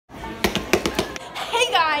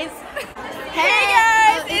guys. Hey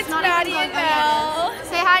guys, it's Maddie and Mel.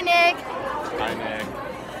 Say hi, Nick. Hi, Nick.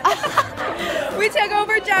 We took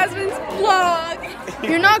over Jasmine's vlog.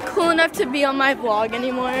 You're not cool enough to be on my vlog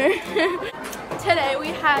anymore. Today we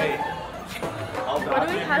have. What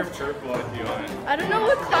do we have? I don't know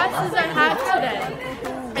what classes I have today.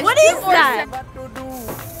 What is that?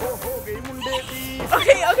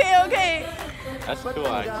 Okay. That's cool,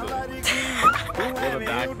 actually. With a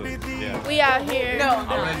backflip, yeah. We out here. No. I'm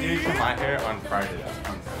gonna do my hair on Friday.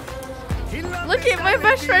 Look at my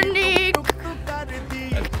best friend Nick.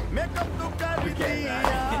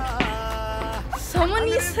 Someone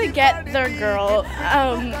needs to get their girl.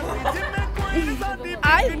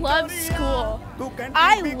 I love school.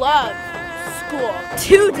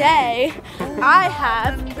 Today, I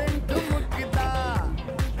have.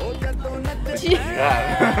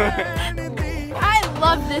 I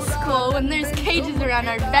love this school when there's cages around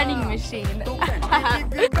our vending machine.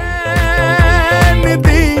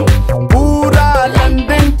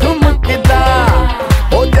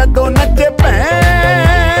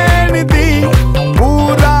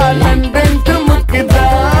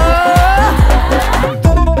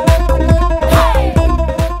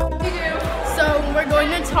 So we're going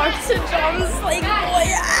to talk to John's like boy.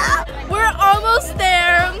 We're almost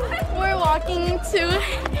there. We're walking to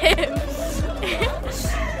him.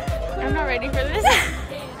 I'm not ready for this.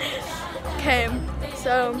 Okay,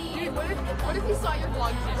 so. Dude, what if he saw your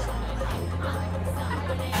vlog?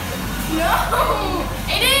 No!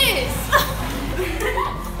 It is!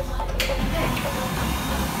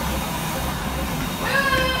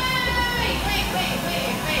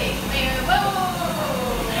 Wait, whoa!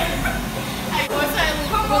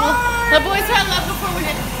 The boys are left before we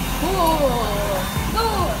get. Whoa!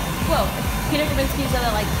 Peter convinced each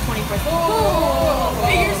other like 24.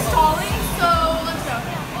 Wait, you're stalling, so let's go.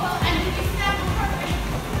 And you can snap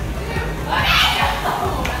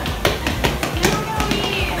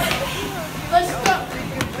Let's go.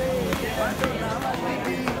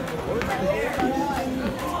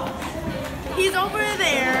 He's over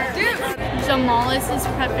there. Dude. Jamalis is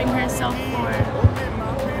prepping herself for it.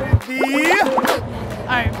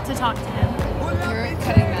 Alright, to talk to him. You're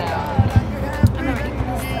cutting that out. I'm not ready.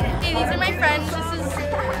 Hey, these are my friends. This is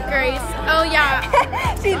Grace. Oh yeah.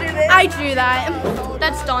 She drew this. I drew that.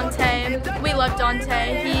 That's Dante. We love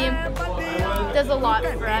Dante. He does a lot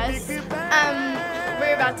for us.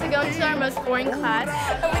 We're about to go into our most boring class.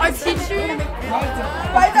 Our teacher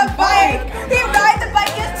Rides a bike! He rides a bike,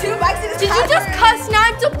 he has 2 bikes in his Did you just cuss? Now I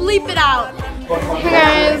have to bleep it out. Hey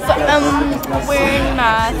guys, we're in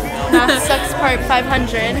math. Math sucks part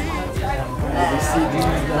 500.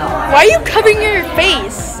 Why are you covering your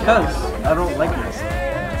face? Because I don't like this.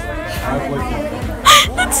 I like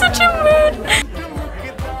it. That's such a mood.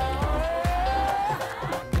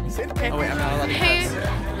 Oh wait, I'm not allowed to Hey.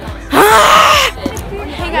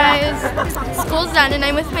 Hey guys, school's done and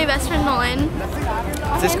I'm with my best friend Nolan.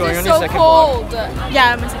 Is this going on your second vlog?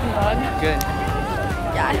 Yeah, my second vlog. Good.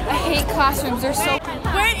 Yeah. I hate classrooms, they're so.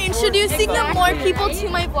 We're introducing more people to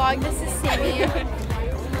my vlog. This is Sammy. I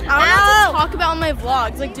don't know what to talk about on my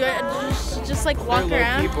vlogs. Like, do I just like walk They're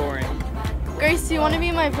around? low-key boring. Grace, do you want to be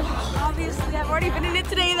in my vlog? Obviously, I've already been in it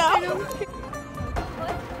today though.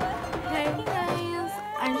 Hey guys,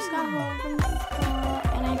 I just got home from school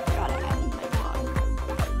and I forgot to end my vlog.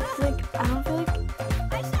 Like, I don't feel like.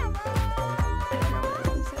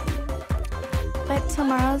 But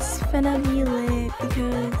tomorrow's finna be lit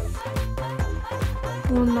because.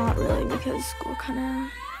 Well, not really because school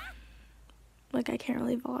kinda. Like, I can't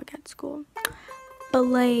really vlog at school. But,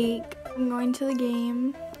 like, I'm going to the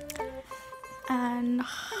game. And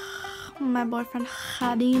my boyfriend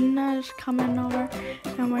Khadina is coming over.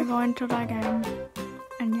 And we're going to the game.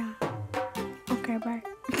 And yeah. Okay, bye.